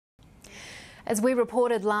As we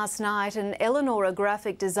reported last night, an Elanora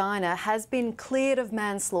graphic designer has been cleared of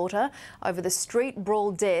manslaughter over the street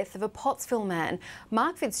brawl death of a Pottsville man.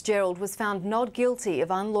 Mark Fitzgerald was found not guilty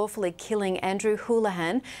of unlawfully killing Andrew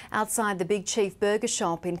Houlihan outside the Big Chief Burger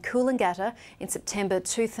shop in Coolangatta in September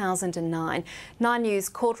 2009. 9 News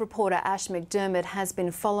court reporter Ash McDermott has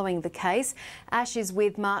been following the case. Ash is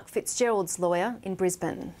with Mark Fitzgerald's lawyer in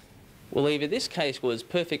Brisbane. Well, Eva, this case was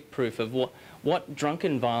perfect proof of what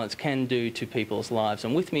drunken violence can do to people's lives.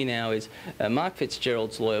 And with me now is Mark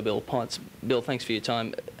Fitzgerald's lawyer, Bill Potts. Bill, thanks for your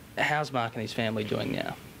time. How's Mark and his family doing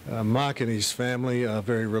now? Mark and his family are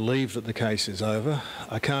very relieved that the case is over.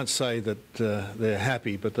 I can't say that they're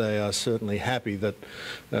happy, but they are certainly happy that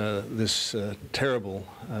this terrible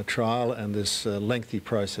trial and this lengthy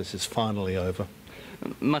process is finally over.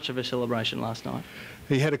 Much of a celebration last night.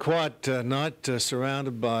 He had a quiet night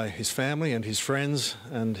surrounded by his family and his friends,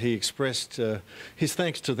 and he expressed his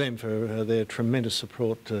thanks to them for their tremendous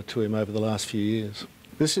support to him over the last few years.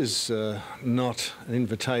 This is not an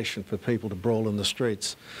invitation for people to brawl in the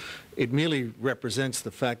streets. It merely represents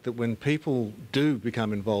the fact that when people do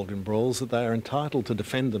become involved in brawls, that they are entitled to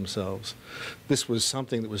defend themselves. This was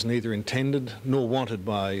something that was neither intended nor wanted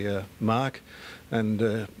by Mark,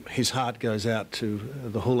 and his heart goes out to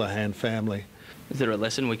the Houlihan family. Is there a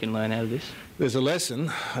lesson we can learn out of this? There's a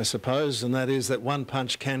lesson, I suppose, and that is that one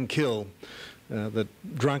punch can kill. That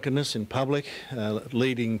drunkenness in public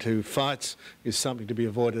leading to fights is something to be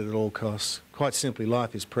avoided at all costs. Quite simply,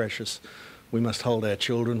 life is precious. We must hold our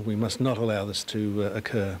children. We must not allow this to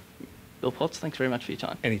occur. Bill Potts, thanks very much for your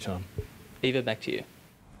time. Anytime. Eva, back to you.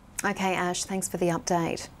 OK, Ash, thanks for the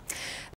update.